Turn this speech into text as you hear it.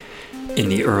In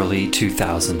the early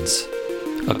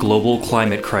 2000s, a global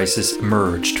climate crisis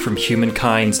emerged from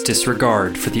humankind's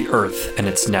disregard for the Earth and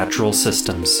its natural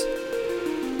systems.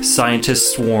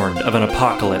 Scientists warned of an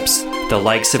apocalypse the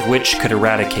likes of which could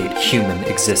eradicate human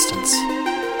existence.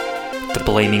 The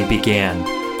blaming began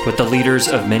with the leaders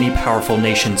of many powerful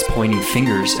nations pointing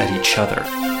fingers at each other.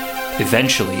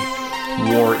 Eventually,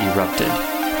 war erupted,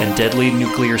 and deadly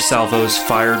nuclear salvos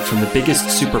fired from the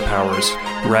biggest superpowers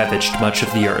ravaged much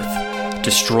of the Earth,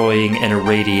 destroying and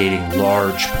irradiating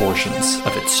large portions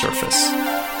of its surface.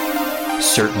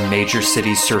 Certain major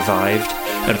cities survived,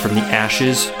 and from the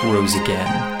ashes rose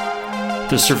again.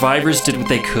 The survivors did what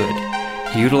they could,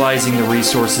 utilizing the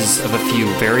resources of a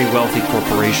few very wealthy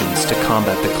corporations to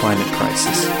combat the climate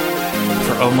crisis.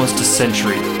 For almost a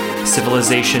century,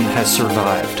 civilization has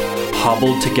survived,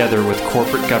 hobbled together with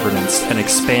corporate governance and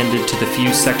expanded to the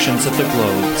few sections of the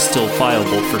globe still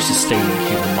viable for sustaining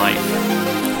human life.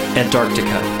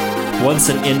 Antarctica, once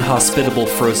an inhospitable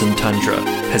frozen tundra,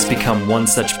 has become one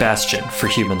such bastion for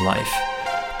human life.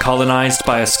 Colonized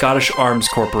by a Scottish arms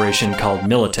corporation called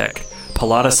Militech,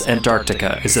 Pilatus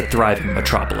Antarctica is a thriving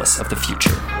metropolis of the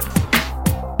future.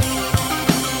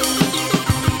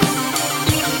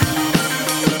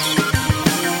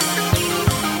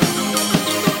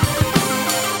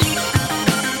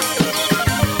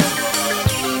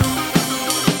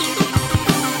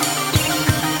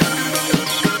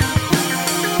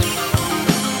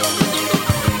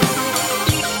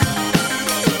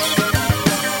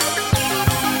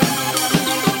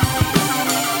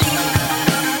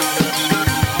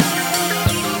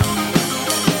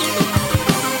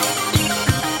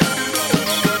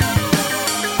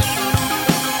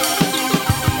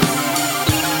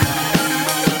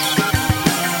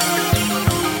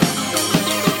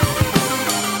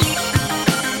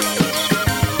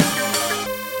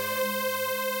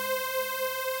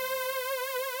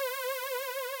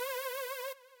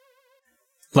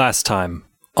 Last time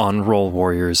on Roll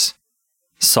Warriors,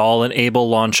 Saul and Abel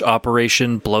launch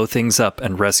Operation Blow Things Up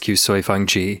and rescue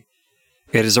Soifang-Ji.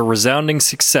 It is a resounding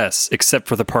success, except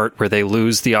for the part where they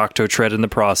lose the Octotread in the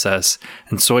process,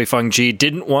 and Soifang-Ji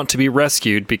didn't want to be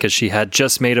rescued because she had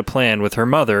just made a plan with her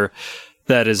mother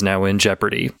that is now in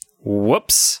jeopardy.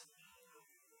 Whoops!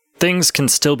 Things can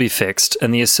still be fixed,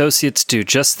 and the Associates do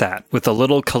just that with a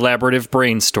little collaborative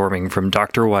brainstorming from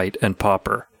Dr. White and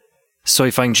Popper.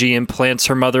 Soifang-Ji implants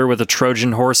her mother with a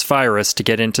Trojan horse virus to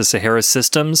get into Sahara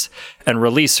systems and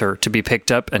release her to be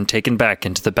picked up and taken back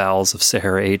into the bowels of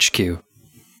Sahara HQ.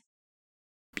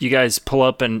 You guys pull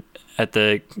up at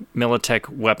the Militech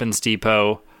weapons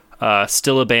depot,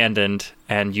 still abandoned,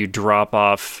 and you drop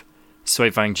off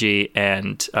Soifang-Ji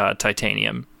and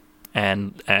Titanium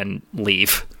and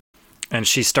leave. And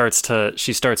she starts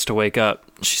to wake up.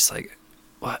 She's like,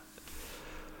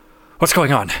 What's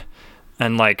going on?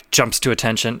 And jumps to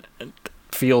attention,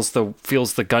 feels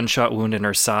the gunshot wound in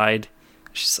her side.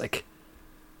 She's like,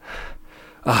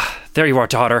 there you are,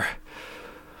 daughter.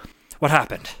 What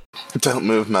happened? Don't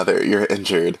move, Mother. You're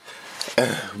injured.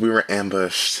 We were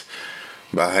ambushed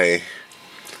by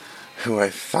who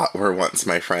I thought were once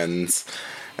my friends,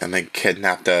 and they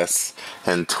kidnapped us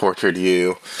and tortured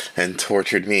you and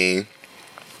tortured me.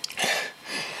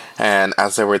 And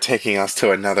as they were taking us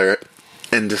to another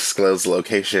undisclosed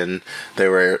location, they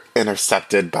were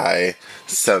intercepted by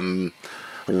some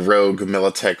rogue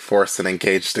Militech force and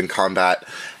engaged in combat,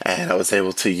 and I was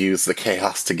able to use the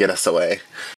chaos to get us away.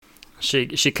 She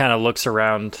kind of looks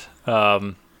around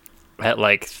at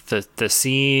the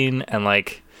scene,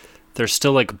 and there's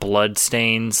still blood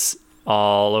stains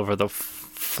all over the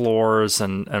floors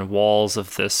and walls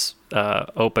of this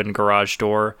open garage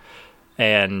door,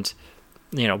 and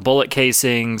bullet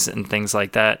casings and things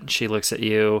like that. And she looks at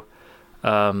you,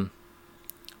 and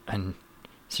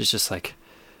she's just like,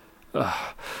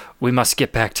 we must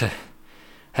get back to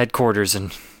headquarters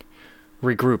and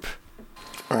regroup.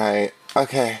 Right.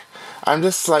 Okay. I'm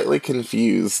just slightly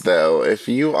confused, though. If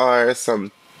you are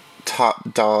some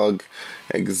top dog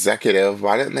executive,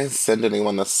 why didn't they send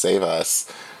anyone to save us?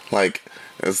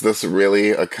 Is this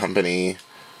really a company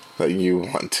that you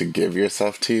want to give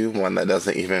yourself to, one that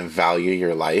doesn't even value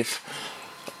your life?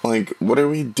 What are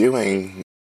we doing?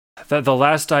 The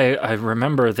last I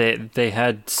remember, they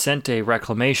had sent a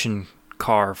reclamation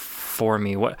car for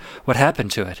me. What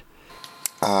happened to it?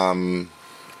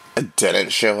 It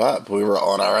didn't show up. We were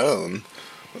on our own.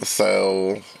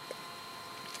 So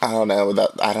I don't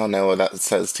know what that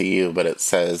says to you, but it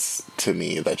says to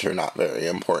me that you're not very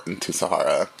important to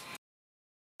Sahara.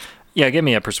 Yeah, give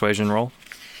me a persuasion roll.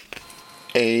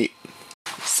 8.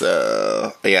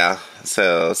 So, yeah.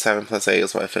 So, 7 plus 8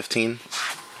 is what, 15?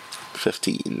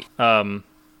 15.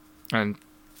 And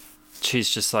she's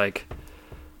just like,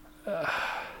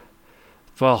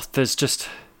 well, there's just,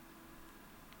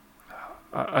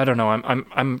 I don't know.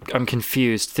 I'm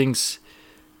confused. Things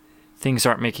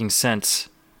aren't making sense.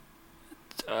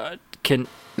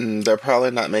 They're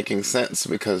probably not making sense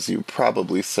because you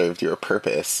probably served your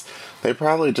purpose. They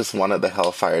probably just wanted the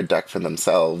Hellfire deck for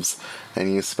themselves,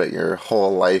 and you spent your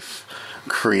whole life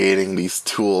creating these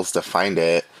tools to find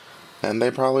it, and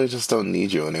they probably just don't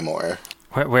need you anymore.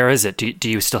 Where is it? Do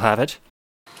you still have it?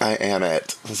 I am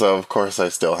it, so of course I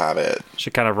still have it. She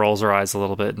kind of rolls her eyes a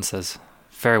little bit and says,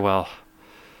 very well.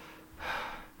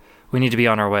 We need to be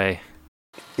on our way.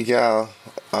 Yeah,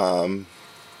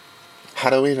 how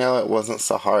do we know it wasn't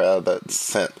Sahara that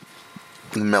sent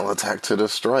Militech to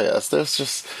destroy us? There's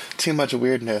just too much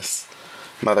weirdness.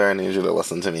 Mother, I need you to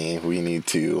listen to me. We need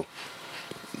to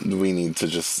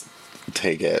just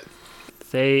take it.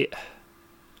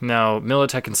 No,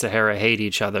 Militech and Sahara hate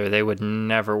each other. They would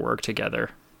never work together.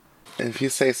 If you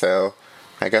say so,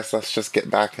 I guess let's just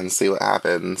get back and see what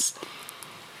happens.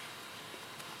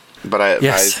 But I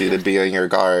advise you to be on your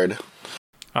guard.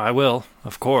 I will,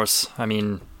 of course. I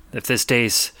mean, if this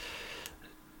day's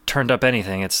turned up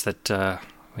anything, it's that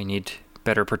we need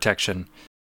better protection.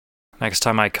 Next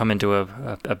time I come into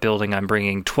a building, I'm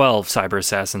bringing 12 cyber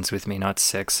assassins with me, not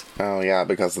 6. Oh yeah,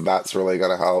 because that's really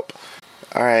gonna help.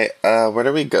 All right, where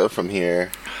do we go from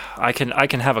here? I can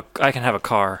have a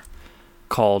car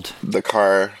called the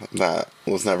car that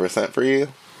was never sent for you.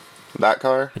 That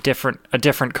car? A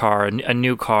different car, a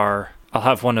new car. I'll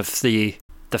have one of the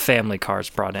family cars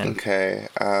brought in. Okay.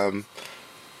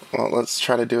 Well, let's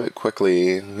try to do it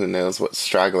quickly. Who knows what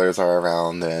stragglers are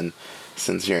around, and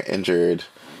since you're injured,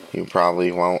 you probably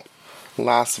won't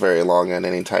last very long in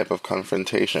any type of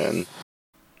confrontation.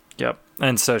 Yep.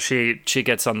 And so she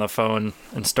gets on the phone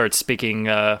and starts speaking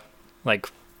like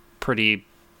pretty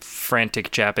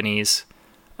frantic Japanese,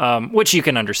 which you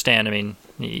can understand. I mean,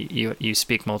 you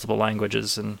speak multiple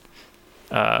languages, and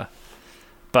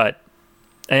but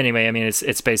anyway, I mean,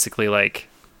 it's basically like,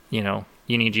 you know,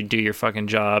 you need to do your fucking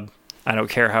job. I don't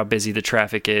care how busy the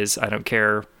traffic is. I don't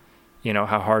care, you know,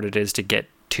 how hard it is to get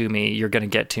to me. You're going to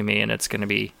get to me, and it's going to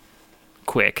be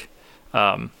quick.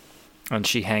 And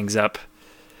she hangs up,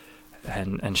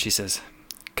 and she says,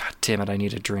 God damn it, I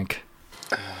need a drink.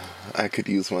 I could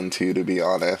use one too, to be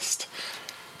honest.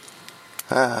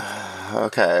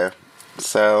 Okay.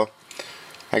 So,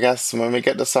 I guess when we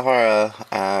get to Sahara,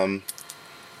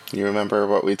 you remember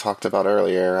what we talked about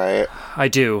earlier, right? I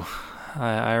do.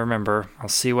 I remember. I'll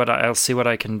see what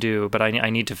I can do, but I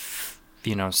need to,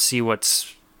 see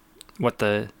what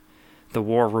the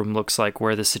war room looks like,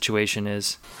 where the situation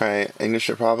is. Right, and you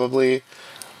should probably.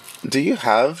 Do you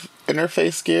have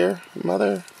interface gear,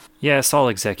 Mother? Yes, all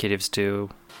executives do.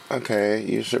 Okay,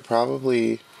 you should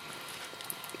probably,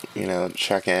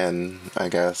 check in, I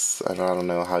guess. I don't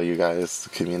know how you guys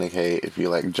communicate, if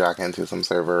you, jack into some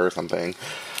server or something.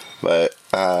 But,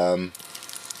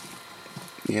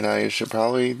 you should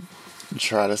probably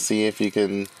try to see if you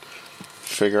can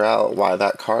figure out why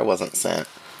that car wasn't sent.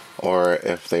 Or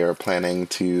if they are planning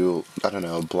to,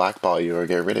 blackball you or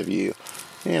get rid of you.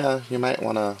 You might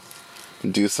want to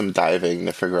do some diving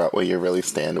to figure out where you really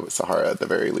stand with Sahara at the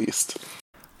very least.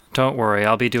 Don't worry,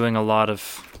 I'll be doing a lot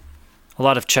of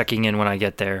checking in when I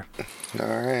get there. All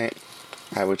right.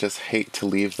 I would just hate to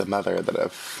leave the mother that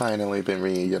I've finally been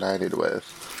reunited with.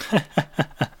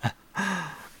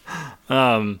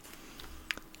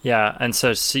 Yeah, and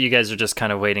so you guys are just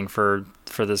kind of waiting for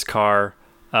this car,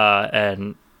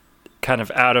 and kind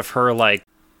of out of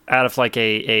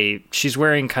she's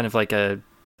wearing kind of like a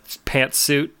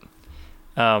pantsuit,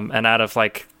 and out of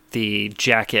the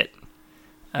jacket,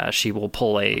 she will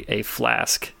pull a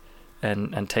flask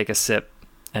and take a sip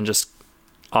and just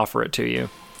offer it to you.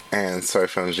 And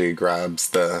Soifunji grabs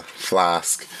the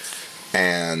flask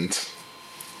and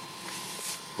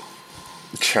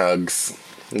chugs,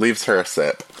 leaves her a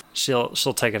sip. She'll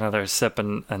take another sip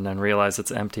and then realize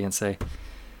it's empty and say,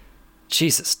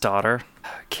 Jesus, daughter,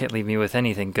 can't leave me with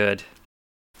anything good.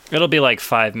 It'll be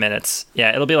 5 minutes.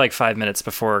 Yeah, it'll be 5 minutes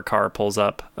before her car pulls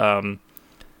up.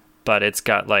 But it's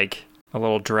got a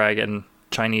little dragon,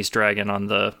 Chinese dragon on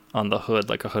the hood,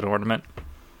 like a hood ornament.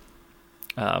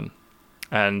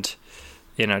 And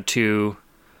two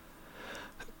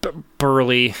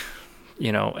burly,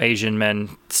 Asian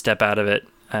men step out of it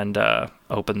and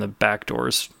open the back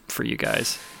doors for you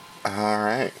guys. All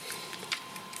right.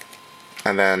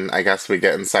 And then I guess we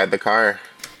get inside the car.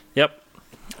 Yep.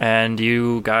 And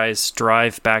you guys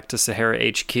drive back to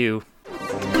Sahara HQ.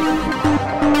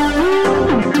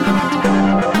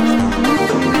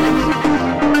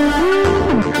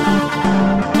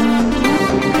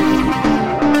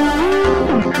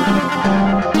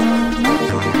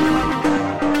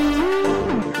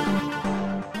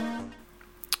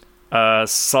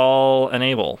 Saul and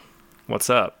Abel, what's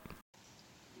up?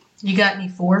 You got any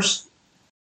force?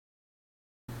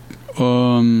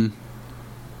 Weren't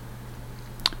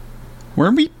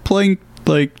we playing,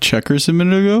 like, checkers a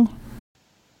minute ago?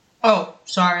 Oh,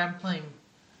 sorry, I'm playing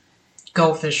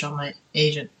Goldfish on my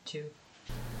agent, too.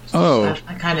 Oh.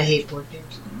 I kind of hate board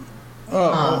games.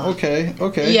 Okay.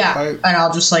 Yeah, and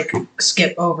I'll just, like,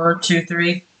 skip over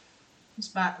 2-3. It's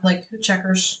back, like,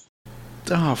 checkers.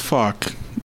 Oh, fuck.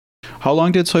 How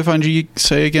long did Soifanji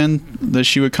say again that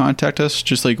she would contact us?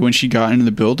 Just, like, when she got into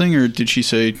the building? Or did she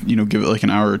say, give it, like,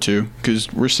 an hour or two?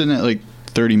 Because we're sitting at, like,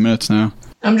 30 minutes now.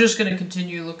 I'm just going to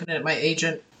continue looking at my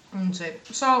agent and say,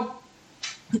 so,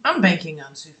 I'm banking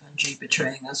on Soifanji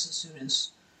betraying us as soon as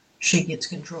she gets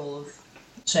control of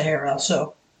Sahara,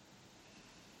 so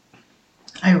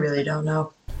I really don't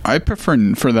know. I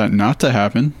prefer for that not to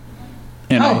happen.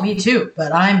 And me too,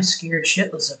 but I'm scared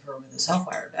shitless of her with this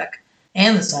Hellfire deck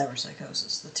and the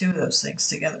Cyberpsychosis. The two of those things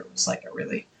together was like a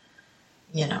really,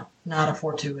 not a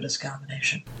fortuitous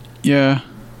combination. Yeah,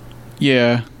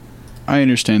 I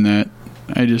understand that.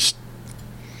 I just...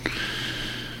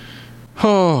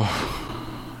 I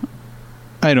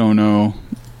don't know.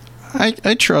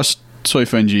 I trust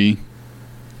Soifanji.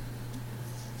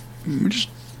 Just,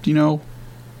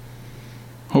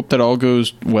 hope that all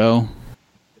goes well.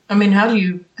 I mean, how do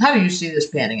you see this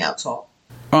panning out, Saul?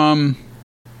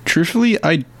 Truthfully,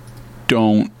 I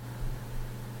don't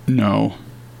know.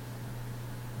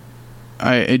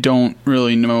 I don't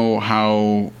really know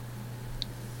how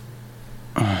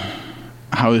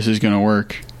this is going to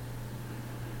work.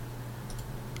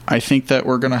 I think that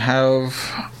we're going to have...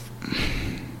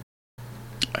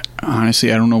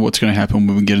 Honestly, I don't know what's going to happen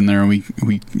when we get in there and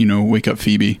we wake up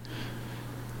Phoebe.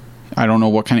 I don't know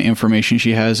what kind of information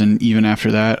she has, and even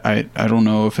after that, I don't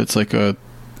know if it's like a...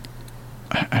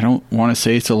 I don't want to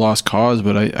say it's a lost cause,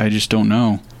 but I just don't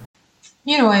know.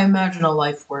 I imagine a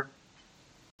life where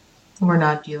we're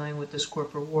not dealing with this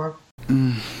corporate war.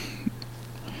 And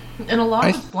a lot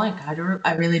is blank. I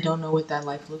really don't know what that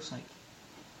life looks like.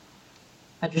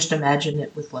 I just imagine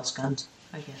it with less guns,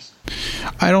 I guess.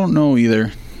 I don't know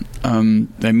either. I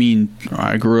mean,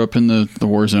 I grew up in the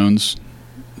war zones,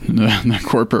 the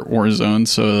corporate war zone,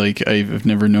 so like I've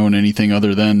never known anything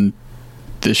other than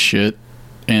this shit,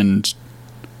 and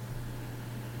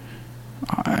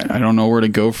I don't know where to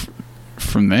go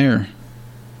from there.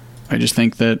 I just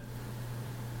think that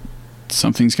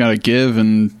something's got to give,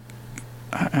 and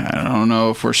I don't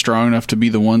know if we're strong enough to be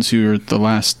the ones who are the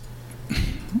last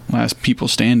people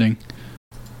standing.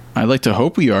 I'd like to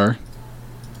hope we are,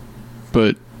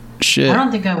 but shit. I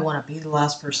don't think I want to be the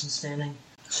last person standing.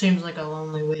 Seems like a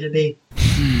lonely way to be.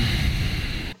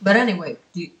 But anyway,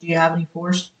 do you have any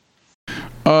force?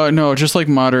 No, just like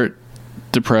moderate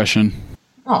depression.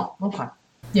 Oh, okay.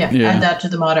 Yeah, add that to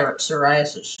the moderate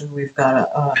psoriasis, and we've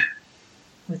got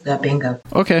bingo.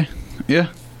 Okay, yeah.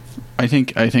 I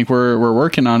think we're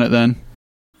working on it then.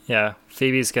 Yeah,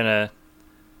 Phoebe's gonna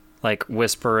like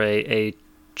whisper a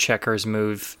checkers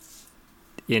move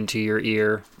into your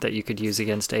ear that you could use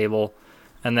against Abel,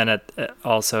 and then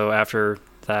also after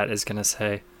that is gonna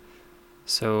say,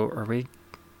 so are we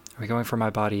going for my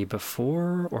body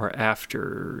before or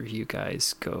after you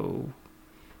guys go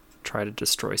try to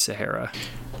destroy Sahara?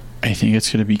 I think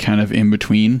it's gonna be kind of in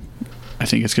between. I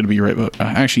think it's gonna be right, but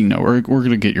actually no, we're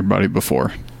gonna get your body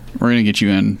before. We're gonna get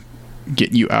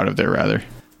you out of there rather.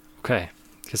 Okay,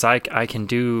 because I can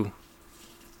do.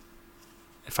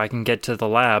 If I can get to the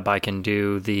lab, I can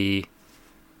do the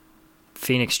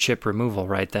Phoenix chip removal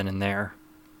right then and there.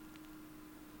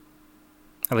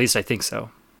 At least I think so.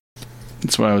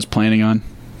 That's what I was planning on.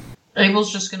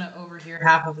 Abel's just going to overhear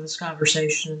half of this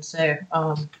conversation and say,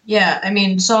 yeah, I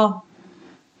mean, so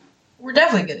we're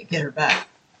definitely going to get her back.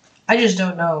 I just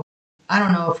don't know. I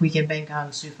don't know if we can bank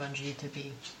on Soifanji to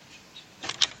be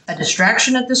a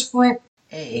distraction at this point,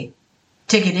 a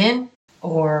ticket in,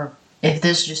 or if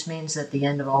this just means that at the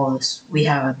end of all of this, we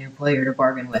have a new player to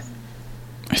bargain with.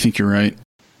 I think you're right.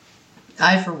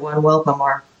 I, for one, welcome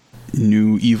our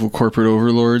new evil corporate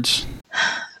overlords.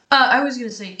 I was going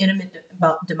to say intimate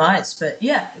demise, but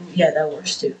yeah, that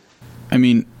works too. I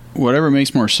mean, whatever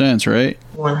makes more sense, right?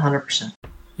 100%.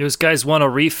 Those guys want a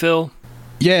refill?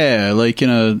 Yeah, like in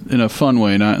a fun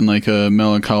way, not in like a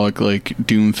melancholic, like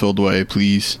doom-filled way,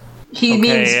 please. He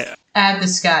means add the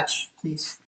scotch,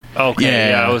 please.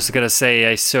 Okay, yeah, I was going to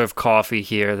say I serve coffee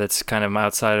here that's kind of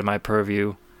outside of my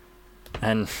purview.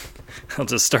 And I'll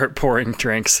just start pouring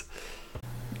drinks.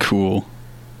 Cool.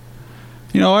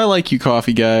 I like you,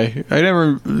 coffee guy. I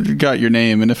never got your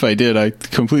name, and if I did, I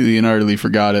completely and utterly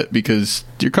forgot it because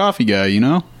you're coffee guy,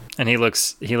 And he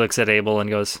looks at Abel and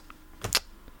goes,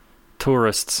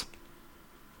 tourists.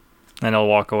 And he'll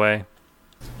walk away.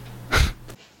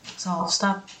 So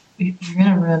stop. You're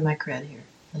gonna ruin my cred here.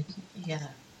 Like, you gotta.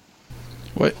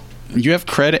 What? You have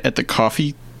credit at the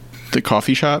coffee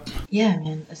shop? Yeah,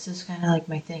 man. It's just kind of like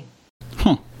my thing.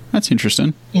 Huh. That's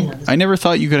interesting. You know. I never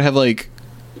thought you could have, like,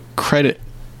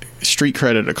 street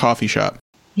credit at a coffee shop.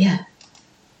 Yeah.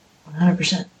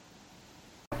 100%.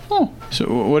 Oh.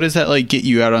 So what does that, like, get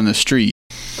you out on the street?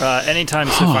 Anytime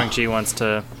Sifang-Ji wants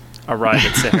to arrive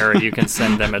at Sahara, you can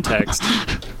send them a text.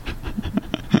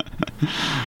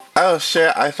 Oh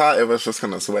shit, I thought it was just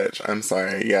gonna switch. I'm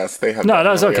sorry. Yes, they have. No,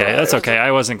 that's okay. arrived. That's okay.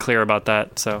 I wasn't clear about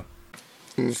that, so.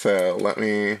 So let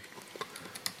me.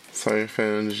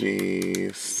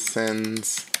 Sifang-Ji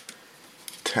sends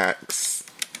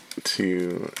text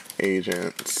to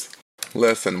agents.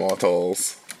 Listen,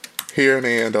 mortals. Hear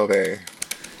me and obey.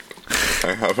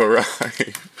 I have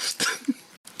arrived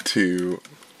to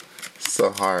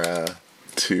Sahara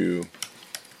to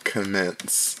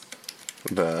commence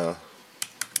the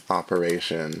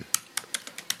operation.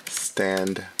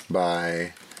 Stand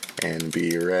by and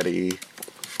be ready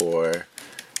for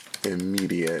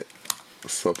immediate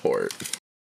support.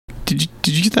 Did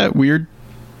you get that weird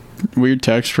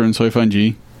text from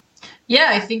Sifang-Ji? Yeah,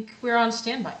 I think we're on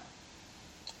standby.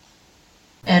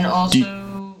 And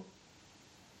also,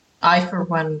 I, for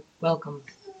one, welcome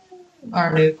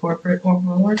our new corporate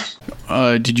overlords.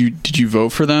 Did you vote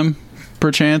for them,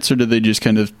 perchance, or did they just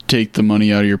kind of take the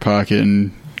money out of your pocket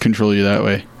and control you that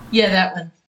way? Yeah, that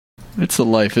one. It's the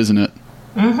life, isn't it?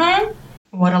 Mm-hmm.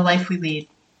 What a life we lead.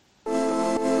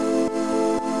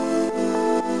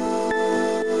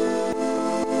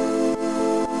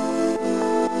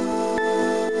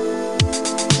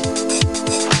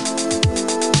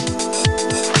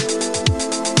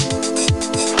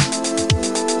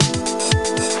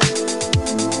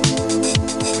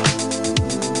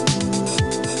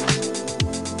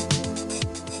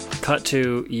 Cut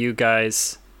to you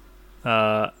guys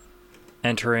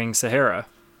entering Sahara.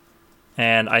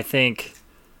 And I think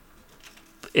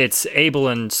it's Abel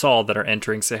and Saul that are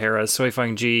entering Sahara.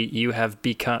 Sifang-Ji, you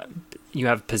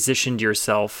have positioned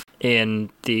yourself in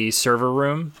the server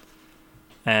room,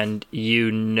 and you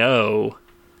know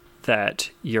that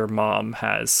your mom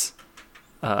has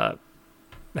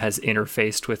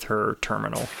interfaced with her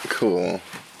terminal. Cool.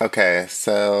 Okay,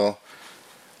 so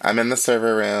I'm in the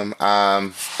server room.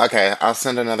 Okay, I'll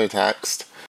send another text.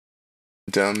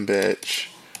 Dumb bitch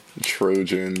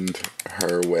Trojaned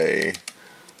her way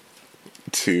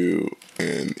to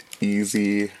an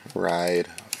easy ride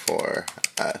for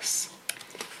us.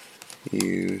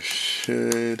 You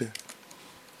should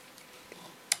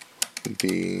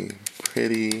be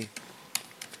pretty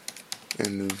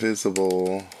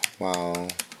invisible while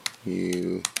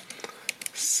you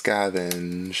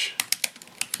scavenge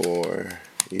for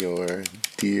your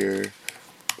dear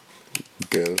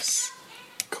ghost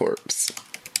corpse.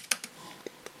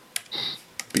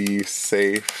 Be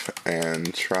safe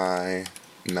and try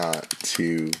not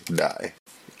to die.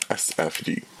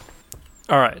 SFG.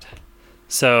 All right.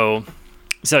 So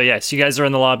yes, you guys are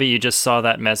in the lobby. You just saw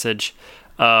that message.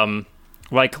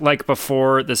 Like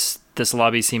before, this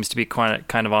lobby seems to be kind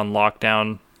of on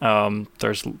lockdown.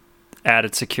 There's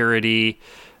added security.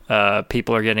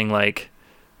 People are getting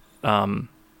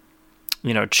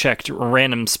checked,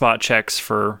 random spot checks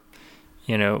for,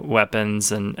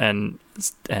 weapons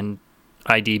and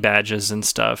ID badges and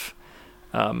stuff.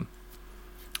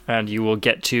 And you will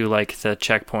get to the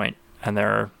checkpoint, and there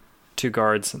are two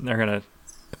guards, and they're gonna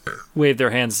wave their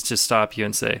hands to stop you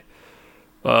and say,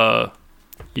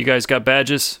 you guys got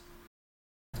badges?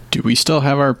 Do we still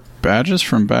have our badges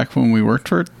from back when we worked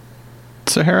for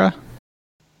Sahara?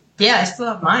 Yeah, I still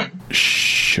have mine.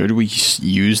 Should we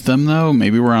use them, though?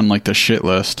 Maybe we're on, the shit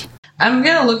list. I'm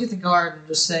gonna look at the guard and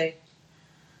just say,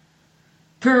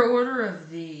 per order of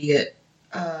the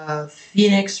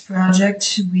Phoenix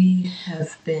Project, we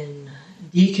have been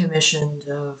decommissioned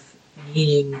of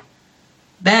needing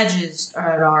badges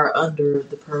that are under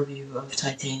the purview of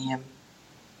Titanium.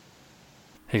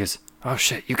 He goes, oh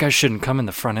shit, you guys shouldn't come in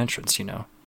the front entrance,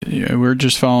 Yeah, we're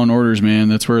just following orders, man.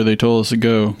 That's where they told us to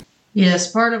go.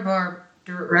 Yes, part of our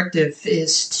directive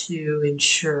is to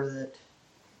ensure that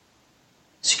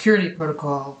security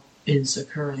protocol is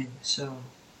occurring, so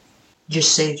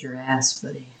just saved your ass,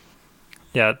 buddy.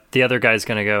 Yeah, the other guy's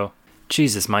gonna go,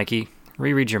 Jesus, Mikey,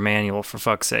 reread your manual for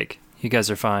fuck's sake. You guys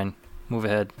are fine. Move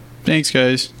ahead. Thanks,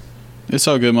 guys. It's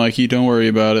all good, Mikey. Don't worry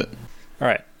about it. All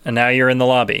right, and now you're in the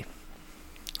lobby.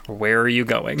 Where are you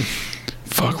going?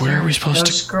 Fuck, where are we supposed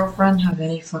to... Does girlfriend have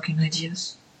any fucking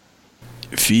ideas?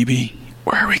 Phoebe,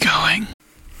 where are we going?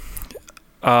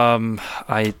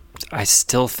 I I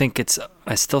still think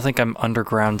I'm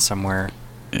underground somewhere.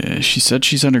 She said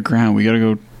she's underground. We gotta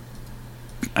go,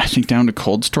 I think, down to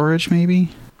cold storage, maybe?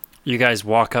 You guys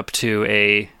walk up to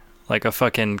a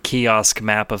fucking kiosk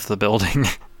map of the building.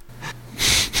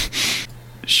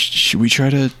 Should we try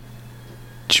to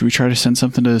send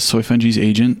something to Soy Fungi's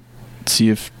agent? See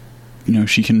if,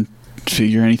 she can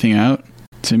figure anything out?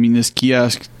 So, I mean, this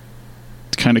kiosk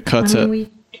kind of cuts at... We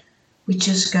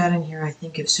just got in here. I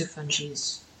think if Soy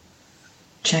Fungi's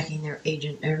checking their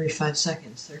agent every 5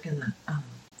 seconds, they're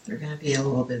gonna be a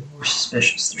little bit more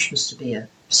suspicious. They're supposed to be a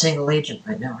single agent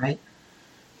right now, right?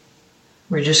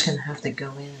 We're just gonna have to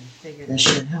go in and figure this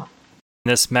shit out.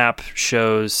 This map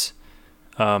shows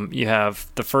you have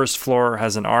the first floor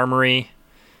has an armory,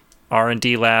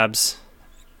 R&D labs.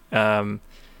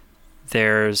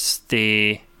 There's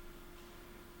the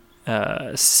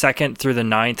second through the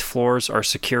 9th floors are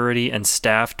security and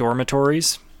staff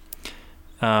dormitories.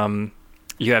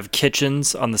 You have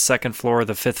kitchens on the 2nd floor,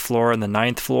 the 5th floor, and the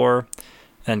 9th floor,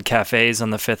 and cafes on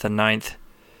the 5th and 9th.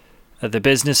 The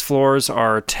business floors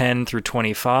are 10 through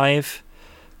 25.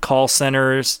 Call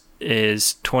centers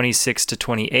is 26 to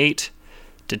 28.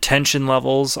 Detention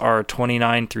levels are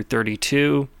 29 through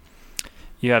 32.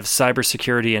 You have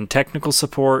cybersecurity and technical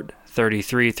support,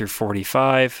 33 through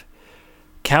 45.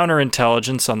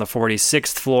 Counterintelligence on the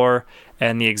 46th floor,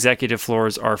 and the executive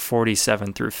floors are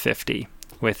 47 through 50,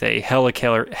 with a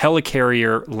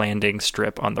helicarrier landing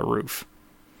strip on the roof.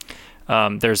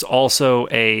 There's also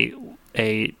a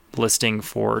listing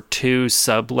for 2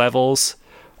 sub-levels.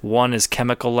 One is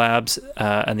chemical labs,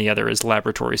 and the other is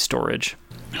laboratory storage.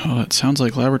 Oh, it sounds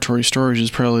like laboratory storage is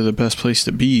probably the best place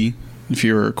to be, if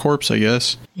you're a corpse, I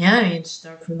guess. Yeah, I mean,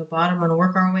 start from the bottom and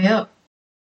work our way up.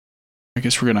 I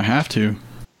guess we're gonna have to. It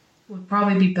would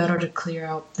probably be better to clear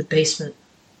out the basement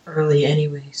early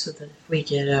anyway, so that if we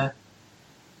get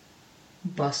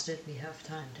busted, we have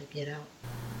time to get out.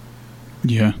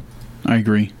 Yeah, I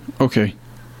agree. Okay.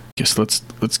 Guess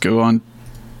let's go on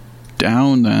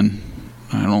down then.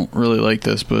 I don't really like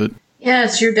this, but... Yeah,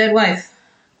 it's your dead wife.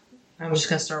 I'm just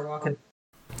gonna start walking.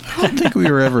 I don't think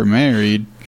we were ever married.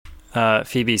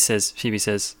 Phoebe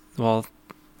says, well,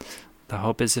 the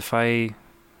hope is if I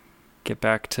get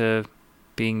back to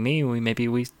being me, maybe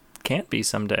we can't be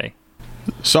someday.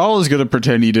 Saul is going to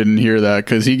pretend he didn't hear that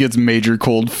because he gets major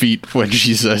cold feet when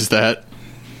she says that.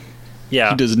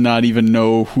 Yeah. He does not even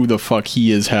know who the fuck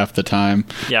he is half the time.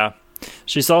 Yeah.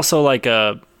 She's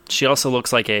also she also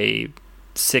looks like a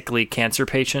sickly cancer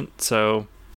patient, so...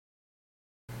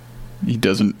 He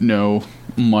doesn't know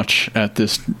much at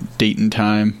this date and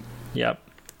time. Yep.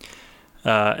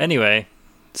 Anyway,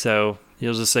 so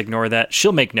you'll just ignore that.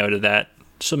 She'll make note of that.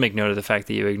 She'll make note of the fact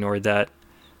that you ignored that.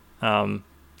 And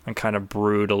kind of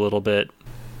brood a little bit.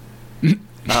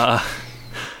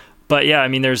 But yeah, I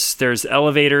mean, there's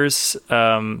elevators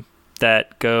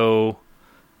that go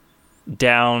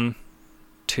down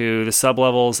to the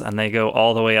sublevels, and they go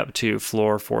all the way up to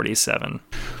floor 47.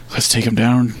 Let's take him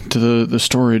down to the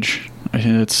storage. I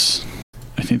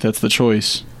think that's the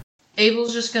choice.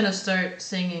 Abel's just gonna start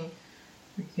singing.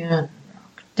 We can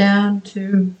rock down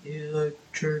to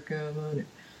Electric Avenue.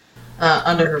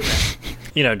 Under her breath.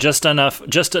 Just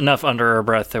enough under her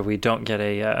breath that we don't get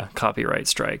a copyright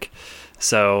strike.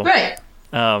 So right.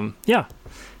 Yeah.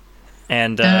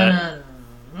 And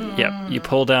yeah, you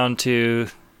pull down to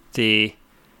the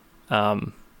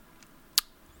down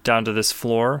to this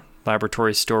floor,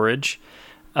 laboratory storage.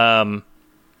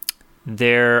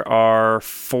 There are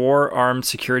 4 armed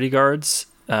security guards.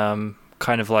 Kind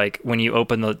of like when you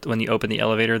open the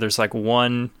elevator, there's like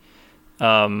one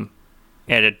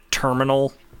at a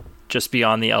terminal just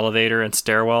beyond the elevator and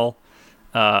stairwell,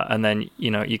 and then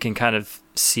you can kind of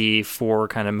see 4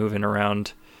 kind of moving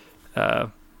around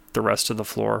the rest of the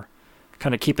floor,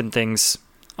 kind of keeping things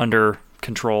under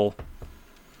control.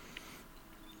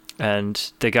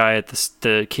 And the guy at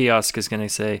the kiosk is going to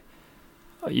say,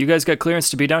 "You guys got clearance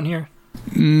to be down here?"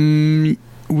 We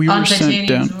were sent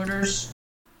down. Orders.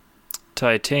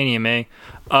 Titanium, eh?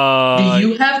 Do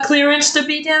you have clearance to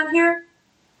be down here?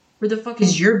 Where the fuck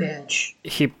is your badge?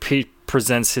 He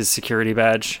presents his security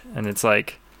badge, and it's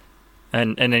like,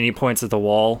 and then he points at the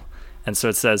wall, and so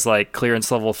it says like clearance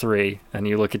level 3, and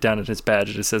you look it down at his badge,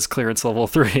 and it says clearance level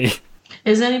 3.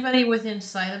 Is anybody within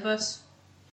sight of us?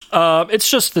 It's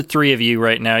just the 3 of you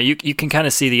right now. You can kind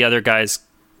of see the other guys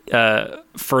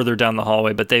further down the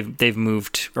hallway, but they've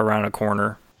moved around a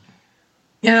corner.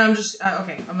 Yeah, I'm just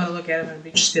okay. I'm gonna look at him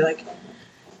and just be like,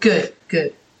 "Good.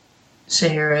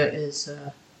 Sahara is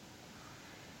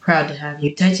proud to have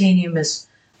you. Titanium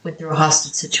went through a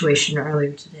hostage situation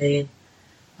earlier today,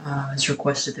 has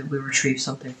requested that we retrieve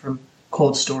something from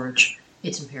cold storage.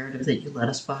 It's imperative that you let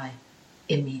us by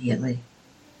immediately.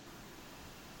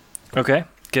 Okay,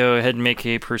 go ahead and make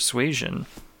a persuasion.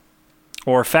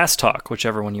 Or fast talk,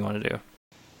 whichever one you want to do.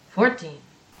 14.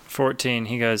 14,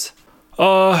 he goes,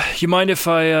 you mind if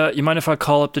I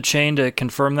call up the chain to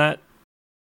confirm that?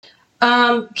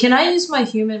 Can I use my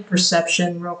human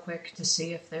perception real quick to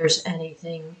see if there's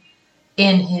anything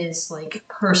in his,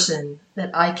 person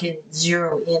that I can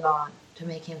zero in on to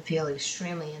make him feel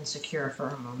extremely insecure for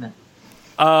a moment?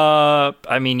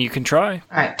 I mean, you can try.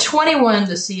 Alright, 21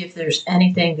 to see if there's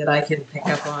anything that I can pick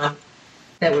up on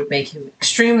that would make him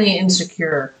extremely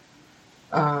insecure,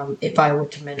 if I were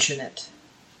to mention it.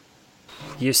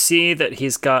 You see that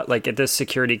he's got, this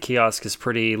security kiosk is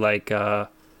pretty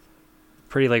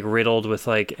riddled with,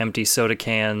 empty soda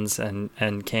cans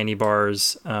and candy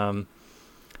bars,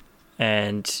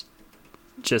 and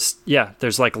just,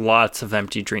 there's, lots of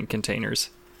empty drink containers.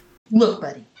 Look,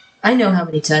 buddy, I know how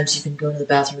many times you've been going to the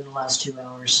bathroom in the last 2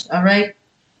 hours, alright?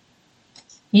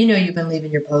 You know you've been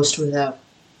leaving your post without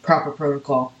proper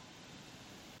protocol.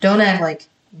 Don't act like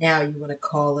now you want to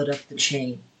call it up the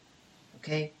chain,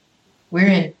 okay? We're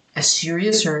in a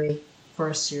serious hurry for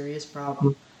a serious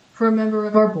problem for a member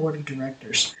of our board of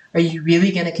directors. Are you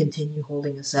really going to continue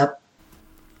holding us up?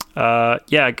 Go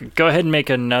ahead and make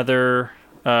another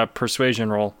persuasion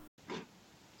roll.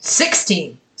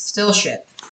 16. Still shit.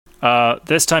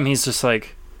 This time he's just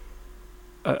like,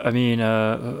 I'm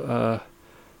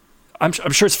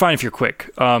sure it's fine if you're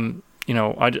quick. I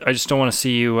just don't want to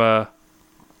see you, I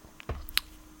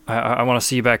want to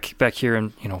see you back here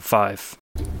in, 5.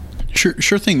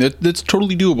 Sure thing. That's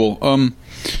totally doable.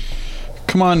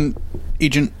 Come on,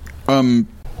 Agent,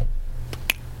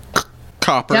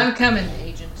 Copper. I'm coming,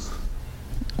 Agent.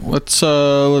 Let's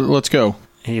go.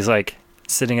 He's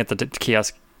sitting at the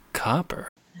kiosk. Copper.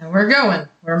 And we're going.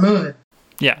 We're moving.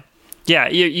 Yeah.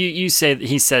 You say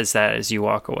he says that as you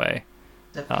walk away.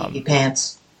 The pee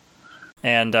pants.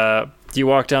 And you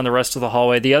walk down the rest of the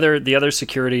hallway. The other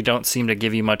security don't seem to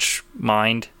give you much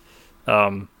mind.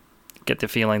 Get the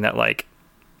feeling that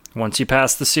once you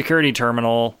pass the security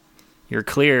terminal, you're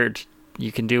cleared.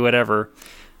 You can do whatever.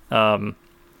 And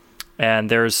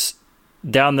there's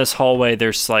down this hallway.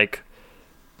 There's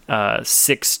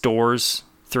 6 doors,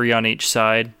 3 on each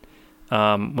side,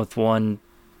 with one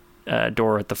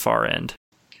door at the far end.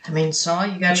 I mean, Saul,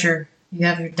 you have your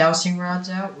dowsing rods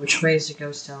out. Which way is the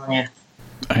ghost telling you?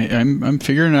 I'm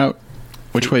figuring out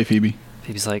which way, Phoebe.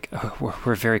 Phoebe's like,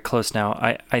 we're very close now.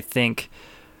 I think,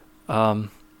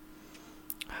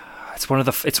 it's one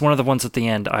of the ones at the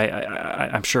end.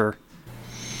 I'm sure.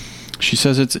 She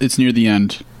says it's near the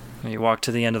end. You walk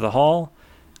to the end of the hall,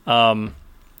 and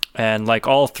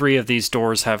all 3 of these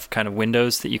doors have kind of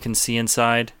windows that you can see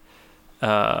inside.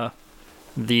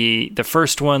 The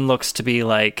first one looks to be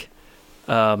a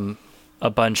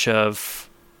bunch of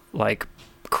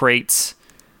crates.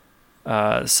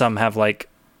 Some have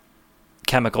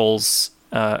chemicals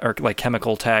or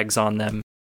chemical tags on them.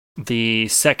 The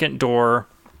second door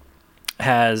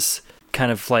has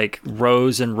kind of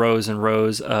rows and rows and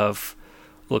rows of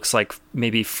looks like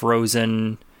maybe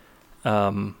frozen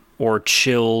or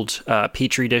chilled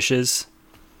petri dishes.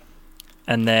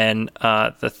 And then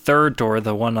the third door,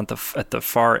 the one at the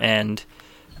far end,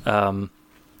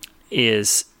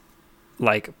 is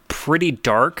pretty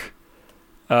dark.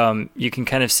 You can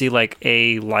kind of see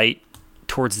a light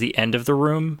towards the end of the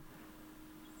room.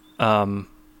 And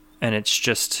it's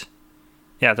just,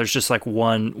 there's just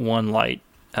one light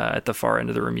at the far end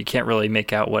of the room. You can't really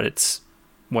make out what it's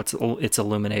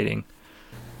illuminating.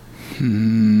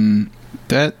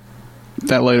 That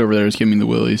light over there is giving me the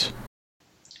willies.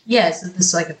 Yeah, is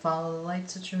this a follow the light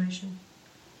situation?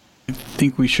 I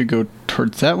think we should go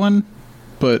towards that one,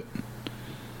 but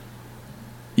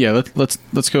yeah,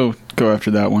 let's go after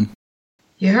that one.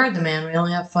 You heard the man. We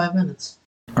only have 5 minutes.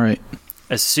 All right.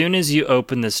 As soon as you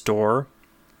open this door,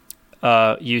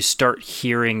 you start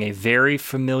hearing a very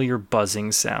familiar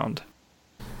buzzing sound.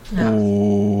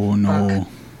 Oh no!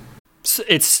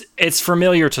 It's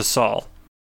familiar to Saul.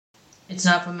 It's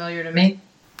not familiar to me.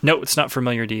 No, it's not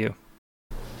familiar to you.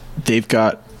 They've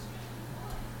got.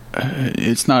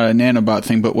 It's not a nanobot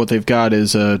thing, but what they've got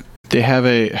is they have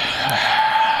a.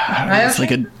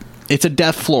 It's a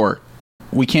death floor.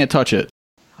 We can't touch it.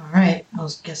 All right.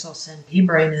 Guess I'll send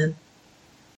P-Brain in.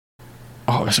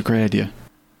 Oh, that's a great idea.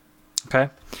 Okay.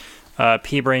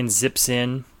 P-Brain zips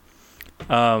in,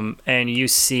 and you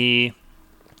see.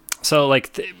 So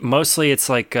mostly it's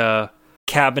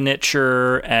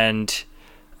cabinetry and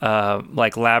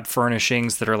lab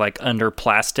furnishings that are under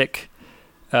plastic.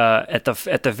 at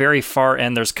the very far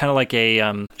end, there's kind of like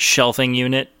a shelving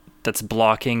unit that's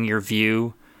blocking your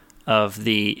view of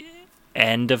the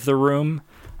end of the room.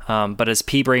 But as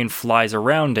P-Brain flies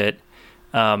around it,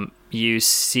 you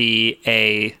see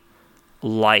a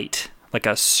light, like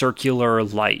a circular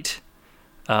light,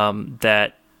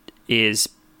 that is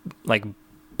like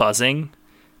buzzing,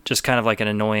 just kind of like an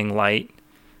annoying light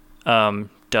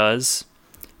does.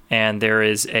 And there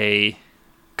is a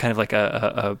kind of like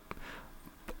a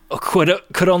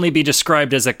could only be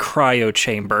described as a cryo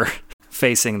chamber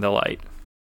facing the light.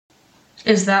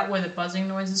 Is that where the buzzing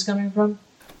noise is coming from?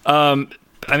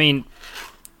 I mean,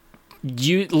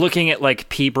 you looking at like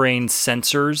P-Brain's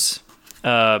sensors,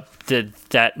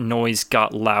 that noise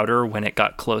got louder when it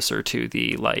got closer to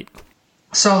the light.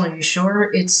 So are you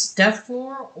sure it's Death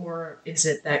Floor, or is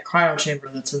it that cryo chamber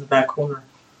that's in the back corner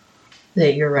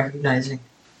that you're recognizing?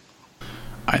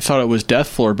 I thought it was Death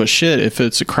Floor, but shit, if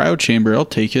it's a cryo chamber, I'll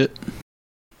take it.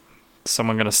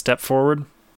 Someone gonna step forward?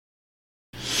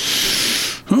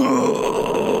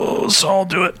 So I'll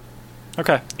do it.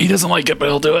 Okay. He doesn't like it, but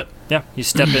he'll do it. Yeah, you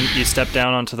step in. You step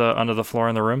down onto the floor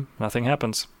in the room. Nothing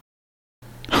happens.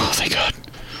 Oh, thank God.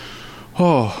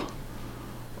 Oh,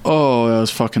 that was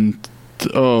fucking.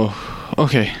 Oh,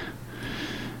 okay.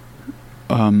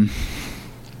 All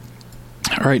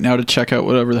right, now to check out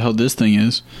whatever the hell this thing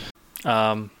is.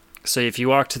 So if you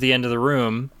walk to the end of the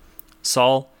room,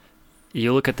 Saul,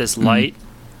 you look at this light,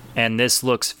 and this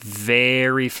looks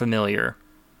very familiar.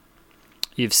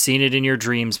 You've seen it in your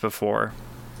dreams before.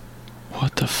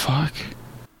 What the fuck?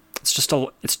 It's just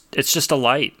a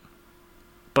light,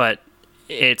 but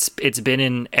it's been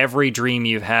in every dream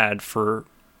you've had for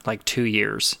like 2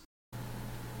 years.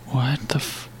 What the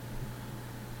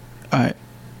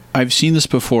I've seen this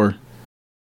before.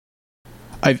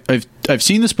 I've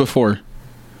seen this before.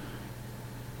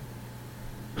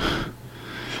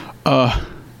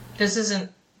 This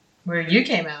isn't where you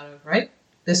came out of, right?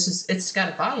 It's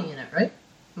got a body in it, right?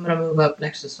 I'm gonna move up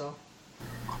next to Saul.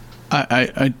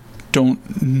 I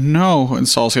don't know. And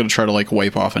Saul's gonna try to like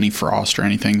wipe off any frost or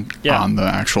anything on the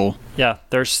actual. Yeah,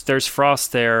 there's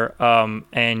frost there,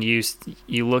 and you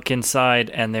look inside,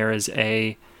 and there is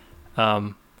a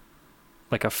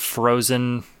like a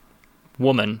frozen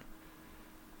woman,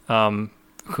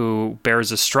 who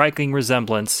bears a striking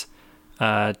resemblance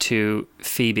to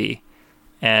Phoebe,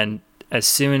 and as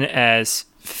soon as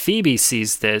Phoebe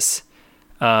sees this,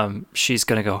 she's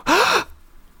gonna go, "Oh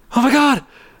my God!"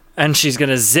 and she's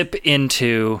gonna zip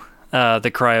into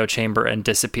the cryo chamber and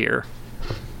disappear.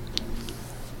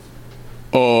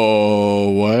 Oh,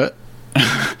 what?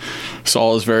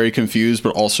 Saul is very confused,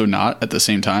 but also not at the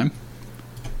same time.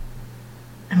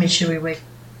 I mean, should we wait?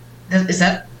 Is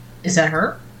that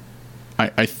her?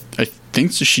 I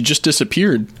think so. She just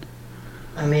disappeared.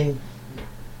 I mean,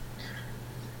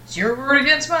 it's your word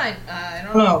against mine. I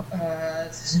don't know.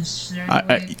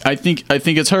 I think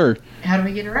it's her. How do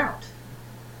we get her out?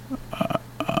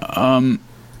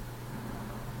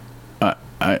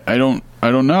 I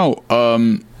don't know.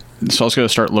 So I was gonna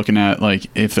start looking at like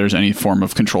if there's any form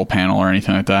of control panel or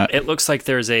anything like that. It looks like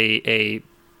there's a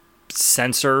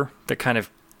sensor that kind of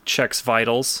checks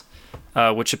vitals,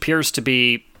 which appears to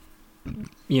be,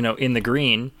 in the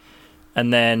green,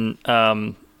 and then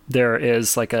there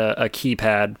is like a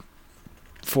keypad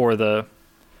for the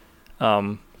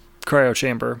cryo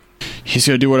chamber. He's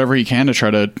gonna do whatever he can to try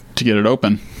to get it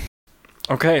open.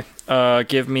 Okay,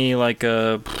 give me like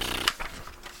a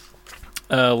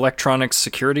electronics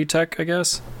security tech, I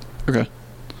guess. Okay.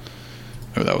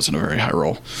 Oh, that wasn't a very high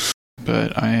roll,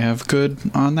 but I have good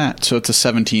on that. So it's a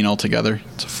 17 altogether.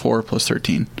 It's a 4 plus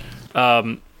 13.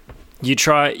 You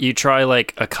try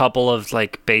like a couple of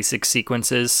like basic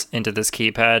sequences into this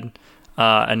keypad,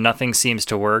 and nothing seems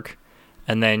to work.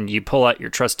 And then you pull out your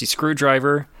trusty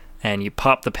screwdriver and you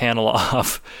pop the panel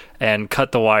off and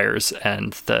cut the wires,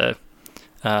 and the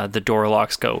door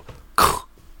locks go,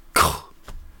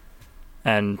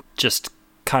 and just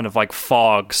kind of like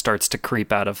fog starts to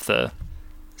creep out of the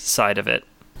side of it.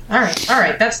 All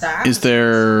right, that's that. Is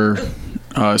there?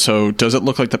 So does it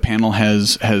look like the panel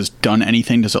has done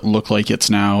anything? Does it look like it's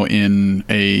now in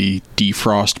a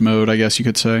defrost mode, I guess you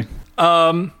could say?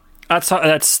 That's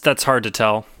hard to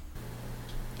tell.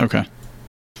 Okay.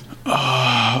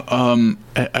 I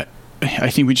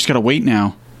think we just gotta wait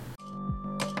now.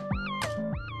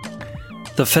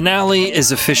 The finale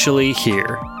is officially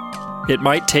here. It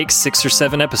might take 6 or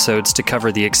 7 episodes to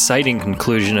cover the exciting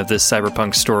conclusion of this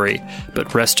cyberpunk story,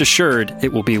 but rest assured,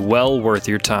 it will be well worth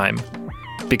your time.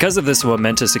 Because of this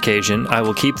momentous occasion, I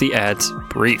will keep the ads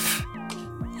brief.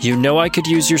 You know I could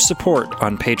use your support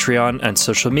on Patreon and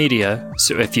social media,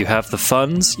 so if you have the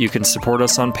funds, you can support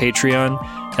us on Patreon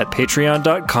at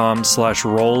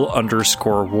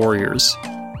patreon.com/roll_warriors.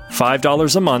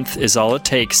 $5 a month is all it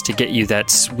takes to get you that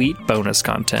sweet bonus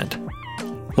content.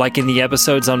 Liking the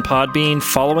episodes on Podbean,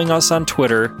 following us on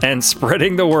Twitter, and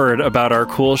spreading the word about our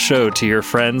cool show to your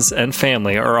friends and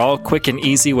family are all quick and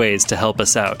easy ways to help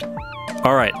us out.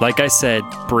 Alright, like I said,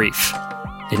 brief.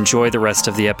 Enjoy the rest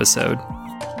of the episode.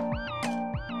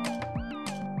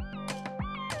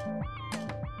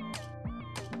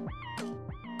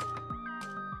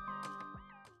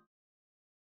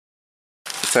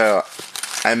 So,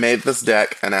 I made this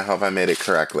deck, and I hope I made it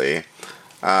correctly.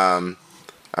 I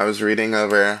was reading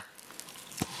over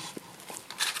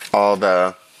all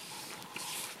the,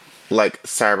 like,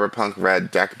 Cyberpunk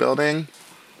Red deck building,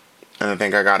 and I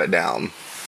think I got it down.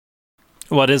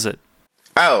 What is it?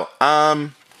 Oh,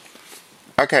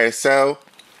 okay, so,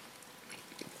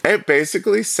 it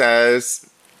basically says...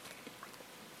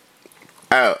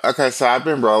 Oh, okay, so I've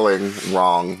been rolling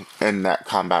wrong in that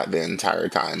combat the entire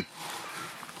time.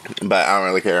 But I don't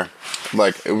really care.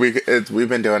 Like, we've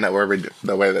been doing it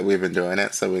the way that we've been doing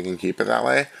it, so we can keep it that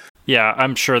way. Yeah,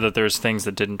 I'm sure that there's things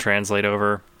that didn't translate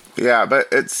over. Yeah, but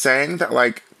it's saying that,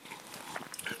 like,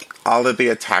 all of the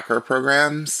attacker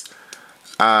programs,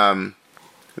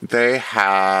 they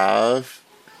have,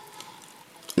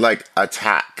 like,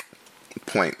 attack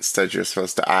points that you're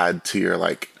supposed to add to your,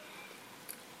 like,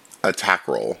 attack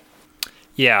roll.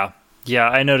 Yeah,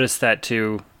 I noticed that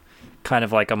too, kind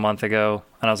of like a month ago.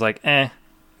 And I was like,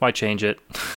 why change it?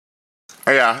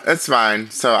 Yeah, it's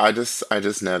fine. So I just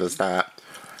noticed that.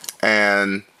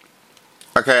 And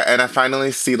okay, and I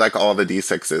finally see like all the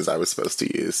D6s I was supposed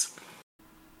to use.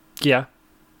 Yeah.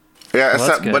 Yeah, well,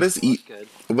 except what is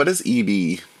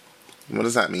EB? What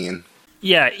does that mean?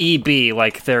 Yeah, EB,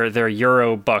 like their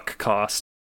Euro buck cost.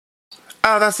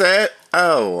 Oh, that's it?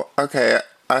 Oh, okay.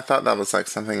 I thought that was like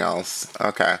something else.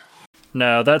 Okay.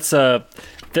 No, that's the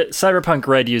Cyberpunk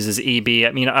Red uses EB.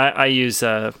 I mean, I use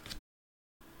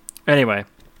anyway.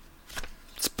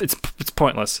 It's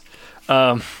pointless.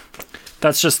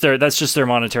 That's just their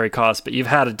monetary cost. But you've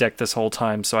had a deck this whole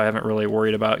time, so I haven't really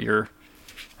worried about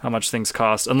how much things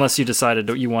cost, unless you decided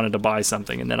you wanted to buy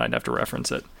something, and then I'd have to reference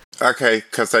it. Okay,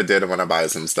 because I did want to buy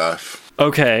some stuff.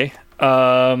 Okay.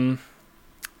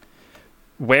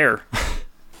 Where?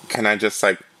 Can I just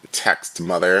like text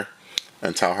Mother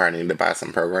and tell her I need to buy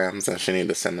some programs and she need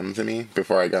to send them to me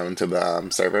before I go into the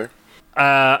server?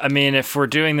 I mean, if we're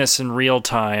doing this in real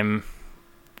time,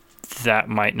 that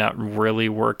might not really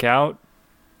work out.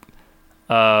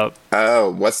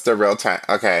 What's the real time?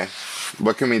 Okay,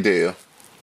 what can we do?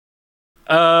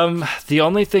 The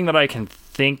only thing that I can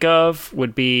think of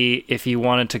would be if you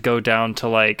wanted to go down to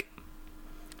like,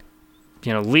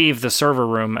 leave the server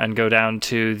room and go down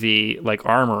to the like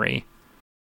armory.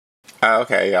 Oh,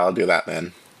 okay, yeah, I'll do that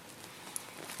then.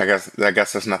 I guess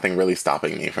there's nothing really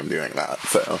stopping me from doing that,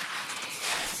 so...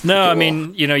 No, cool. I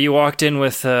mean, you walked in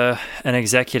with an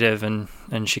executive and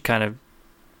she kind of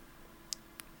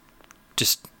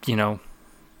just,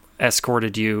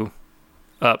 escorted you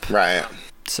up. Right.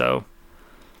 So...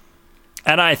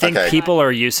 And I think people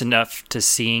are used enough to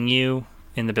seeing you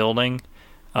in the building.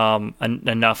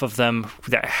 Enough of them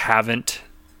that haven't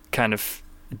kind of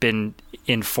been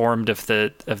informed of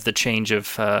the change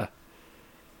of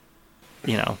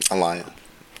alignment.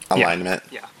 Yeah.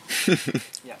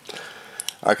 Yeah.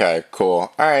 Okay,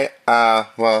 cool. All right.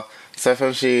 Well, so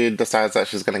if she decides that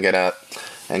she's gonna get up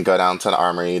and go down to the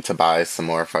armory to buy some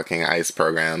more fucking ice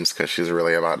programs because she's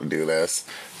really about to do this,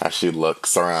 as she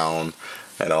looks around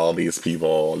at all these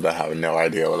people that have no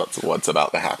idea what's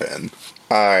about to happen.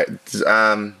 All right.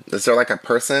 Is there like a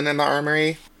person in the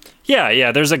armory?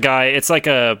 Yeah. There's a guy. It's like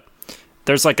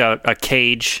there's like a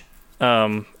cage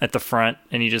at the front,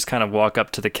 and you just kind of walk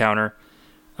up to the counter.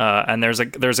 And there's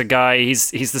a guy. He's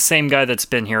the same guy that's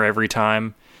been here every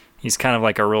time. He's kind of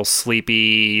like a real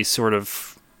sleepy sort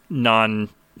of no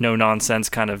nonsense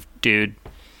kind of dude.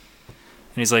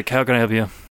 And he's like, "How can I help you?"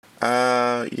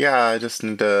 Yeah, I just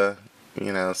need to,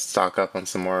 stock up on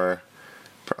some more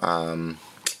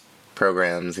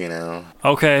programs,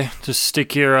 Okay, just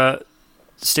stick your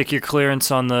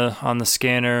clearance on the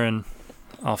scanner, and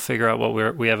I'll figure out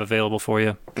what we have available for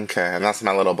you. Okay, and that's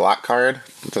my little black card.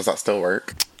 Does that still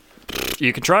work?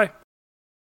 You can try.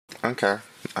 Okay.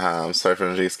 So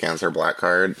if she scans her black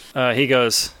card, he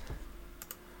goes,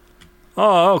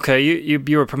 "Oh, okay.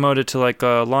 You were promoted to like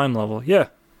line level. Yeah,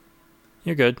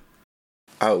 you're good."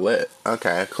 Oh, lit.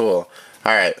 Okay, cool.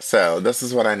 All right, so this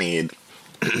is what I need.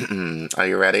 Are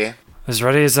you ready? As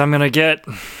ready as I'm gonna get.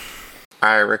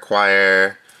 I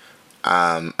require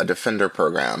a defender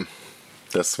program.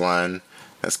 This one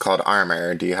is called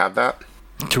Armor. Do you have that?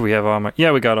 Do we have armor?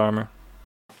 Yeah, we got armor.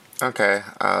 Okay.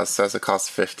 Says it costs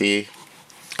 50.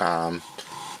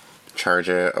 Charge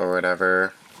it or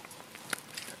whatever.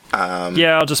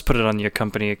 Yeah, I'll just put it on your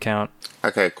company account.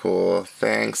 Okay, cool.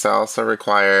 Thanks. I also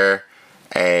require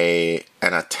an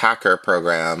attacker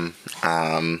program.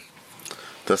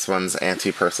 This one's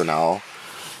anti-personnel.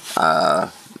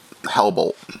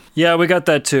 Hellbolt. Yeah, we got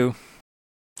that too.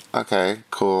 Okay,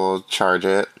 cool. Charge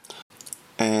it.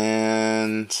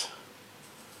 And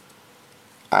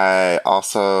I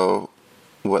also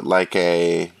would like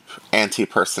a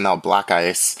anti-personnel black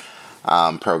ice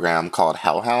program called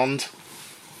Hellhound.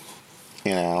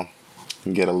 You know,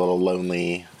 get a little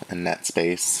lonely in net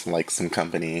space, like some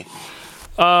company.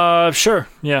 Sure.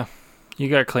 Yeah. You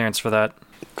got clearance for that.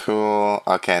 Cool.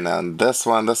 Okay, now this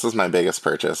is my biggest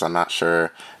purchase. I'm not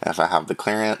sure if I have the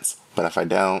clearance, but if I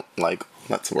don't, like,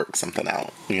 let's work something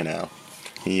out, you know.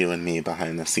 You and me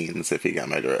behind the scenes, if you get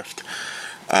my drift.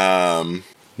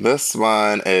 This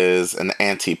one is an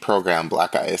anti-program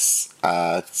black ice.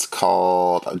 It's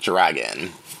called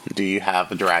Dragon. Do you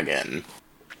have a Dragon?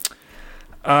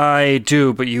 I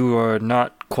do, but you are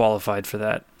not qualified for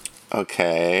that.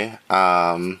 Okay.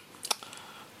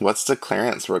 What's the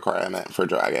clearance requirement for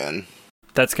Dragon?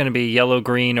 That's going to be yellow,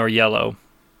 green, or yellow.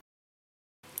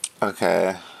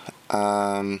 Okay.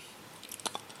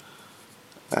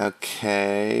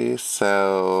 Okay,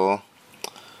 so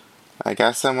I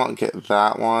guess I won't get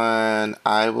that one.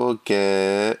 I will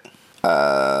get,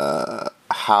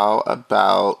 how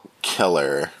about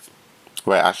Killer?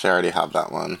 Wait, actually, I already have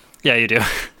that one. Yeah, you do.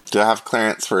 Do I have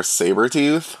clearance for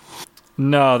Sabretooth?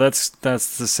 No, that's the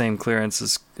same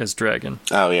clearance as Dragon.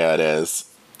 Oh, yeah, it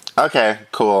is. Okay,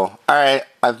 cool. Alright,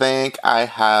 I think I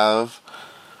have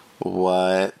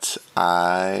what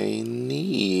I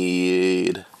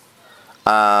need.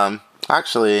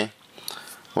 Actually,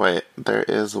 wait, there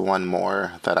is one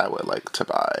more that I would like to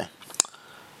buy.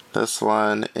 This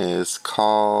one is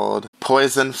called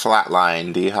Poison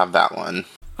Flatline. Do you have that one?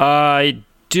 I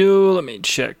do. Let me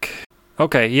check.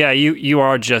 Okay, yeah, you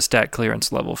are just at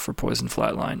clearance level for Poison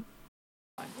Flatline.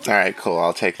 Alright, cool.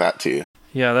 I'll take that too.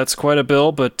 Yeah, that's quite a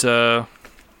bill, but, you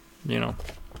know,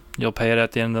 you'll pay it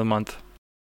at the end of the month.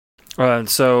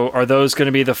 So are those going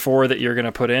to be the 4 that you're going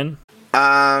to put in?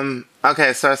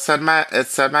 Okay, so it said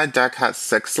my deck has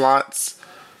 6 slots.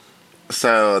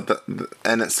 So,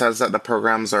 and it says that the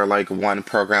programs are like 1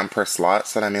 program per slot,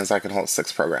 so that means I can hold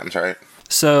 6 programs, right?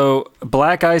 So,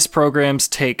 Black Ice programs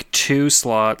take 2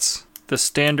 slots. The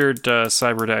standard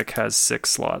Cyber deck has 6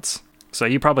 slots. So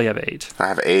you probably have 8. I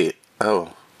have 8.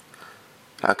 Oh.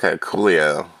 Okay,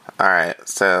 coolio. Alright,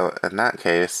 so in that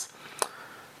case,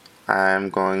 I'm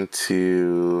going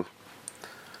to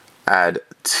add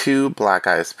 2 Black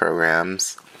Ice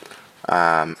programs.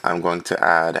 I'm going to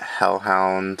add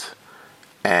Hellhound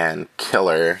and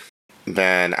Killer.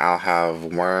 Then I'll have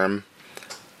Worm,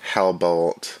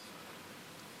 Hellbolt,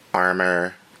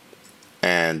 Armor,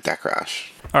 and Deckrash.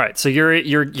 All right, so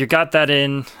you got that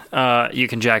in. You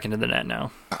can jack into the net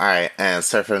now. All right, and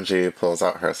Surfing pulls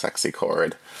out her sexy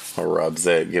cord, rubs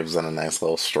it, gives it a nice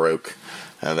little stroke,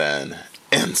 and then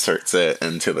inserts it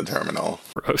into the terminal.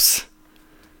 Gross.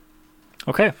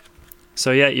 Okay,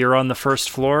 so yeah, you're on the first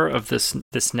floor of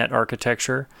this net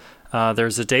architecture.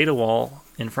 There's a data wall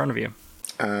in front of you.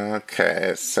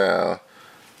 Okay, so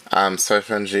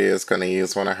Surfing is going to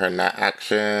use one of her net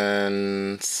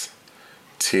actions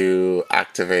to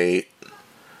activate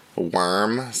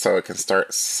Worm so it can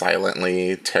start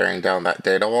silently tearing down that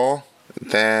data wall.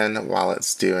 Then, while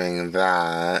it's doing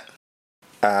that,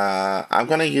 I'm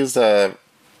going to use a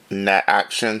net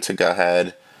action to go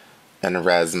ahead and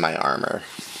res my armor,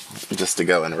 just to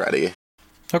go in ready.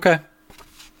 Okay.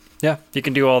 Yeah, you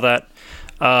can do all that.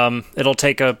 It'll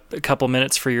take a couple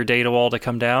minutes for your data wall to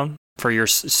come down, for your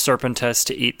Serpentess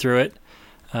to eat through it.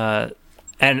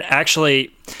 And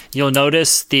actually, you'll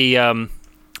notice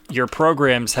your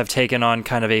programs have taken on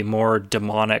kind of a more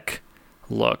demonic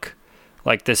look.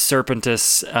 Like this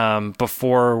Serpentess,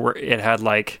 before where it had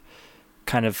like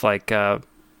kind of like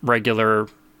regular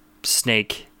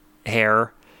snake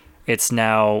hair. It's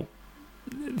now,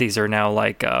 these are now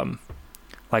like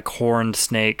horned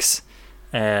snakes,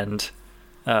 and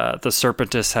the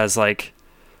Serpentess has like,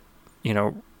 you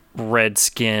know, red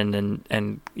skin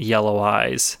and yellow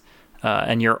eyes.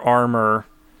 And your armor,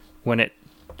 when it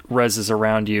reses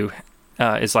around you,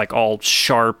 is like all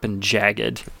sharp and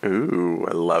jagged. Ooh,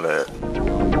 I love it.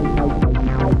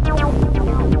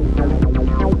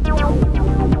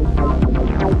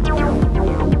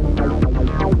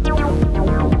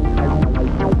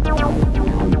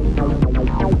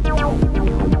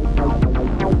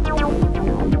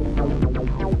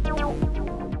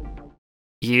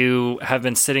 have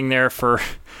been sitting there for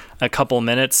a couple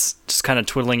minutes, just kind of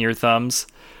twiddling your thumbs,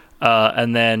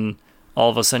 and then all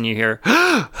of a sudden you hear,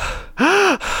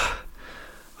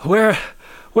 Where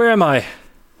am I?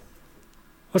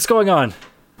 What's going on?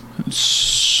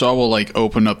 Saul will like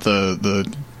open up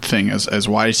the thing as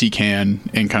wide as he can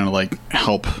and kind of like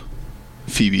help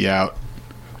Phoebe out.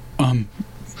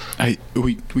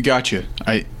 We got you.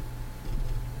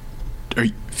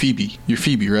 Phoebe? You're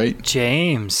Phoebe, right?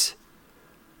 James,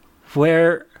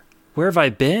 where have I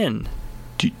been?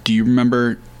 Do you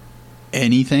remember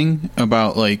anything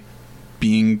about like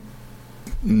being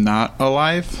not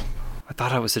alive? I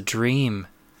thought it was a dream.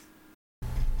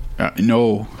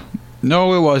 No,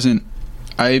 it wasn't.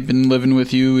 I've been living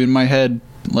with you in my head,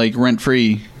 like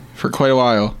rent-free, for quite a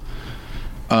while.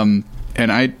 And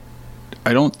I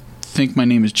don't think my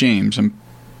name is James.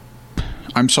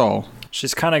 I'm Saul.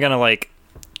 She's kind of gonna like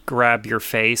grab your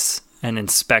face and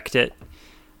inspect it,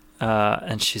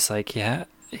 and she's like,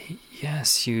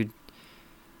 yes, you're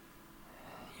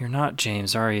not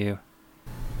James, are you?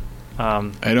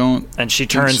 I don't. And she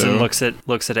turns so. and looks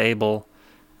at Abel,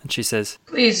 and she says,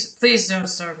 Please don't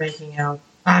start making out.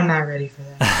 I'm not ready for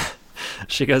that.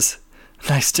 She goes,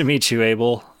 nice to meet you,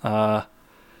 Abel. Now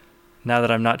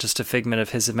that I'm not just a figment of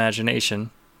his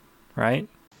imagination, right?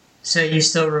 So you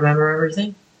still remember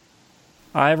everything?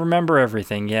 I remember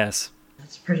everything, yes.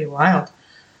 That's pretty wild.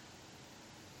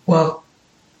 Well,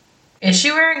 is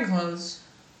she wearing clothes?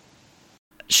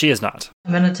 She is not.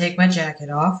 I'm gonna take my jacket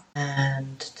off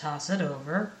and toss it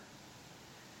over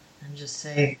and just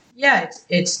say, yeah,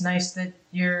 it's nice that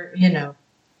you're,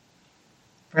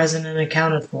 present and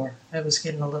accounted for. I was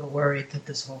getting a little worried that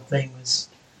this whole thing was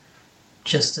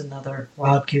just another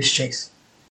wild goose chase.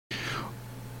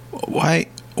 Why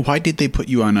did they put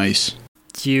you on ice?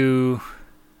 You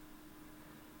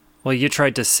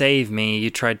tried to save me. You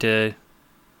tried to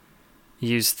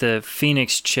use the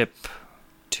Phoenix chip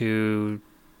to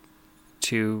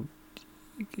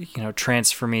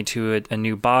transfer me to a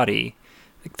new body.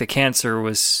 The cancer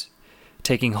was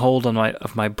taking hold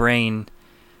of my brain,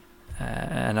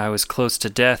 and I was close to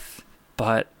death.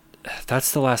 But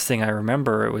that's the last thing I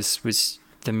remember. It was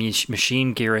the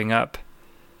machine gearing up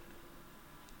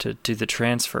to do the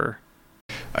transfer.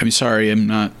 I'm sorry, I'm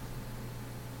not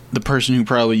the person who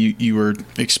probably you were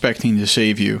expecting to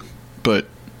save you, but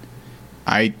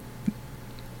I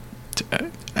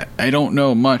don't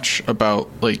know much about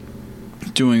like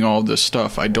doing all this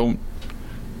stuff. I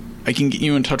can get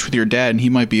you in touch with your dad and he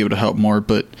might be able to help more,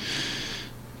 but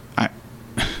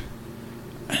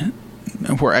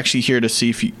we're actually here to see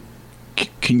if you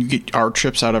can you get our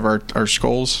chips out of our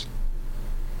skulls.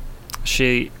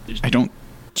 She's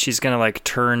gonna like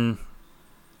turn,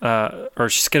 or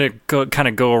she's gonna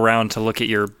go around to look at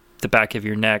the back of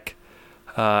your neck,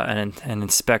 and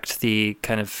inspect the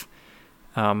kind of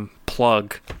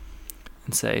plug,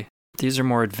 and say, these are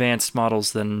more advanced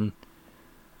models than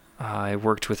I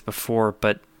worked with before,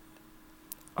 but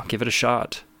I'll give it a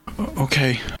shot.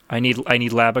 Okay. I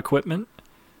need lab equipment,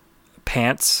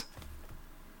 pants,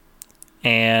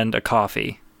 and a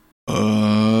coffee.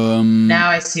 Now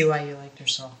I see why you liked her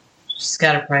so. She's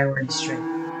got her priorities straight.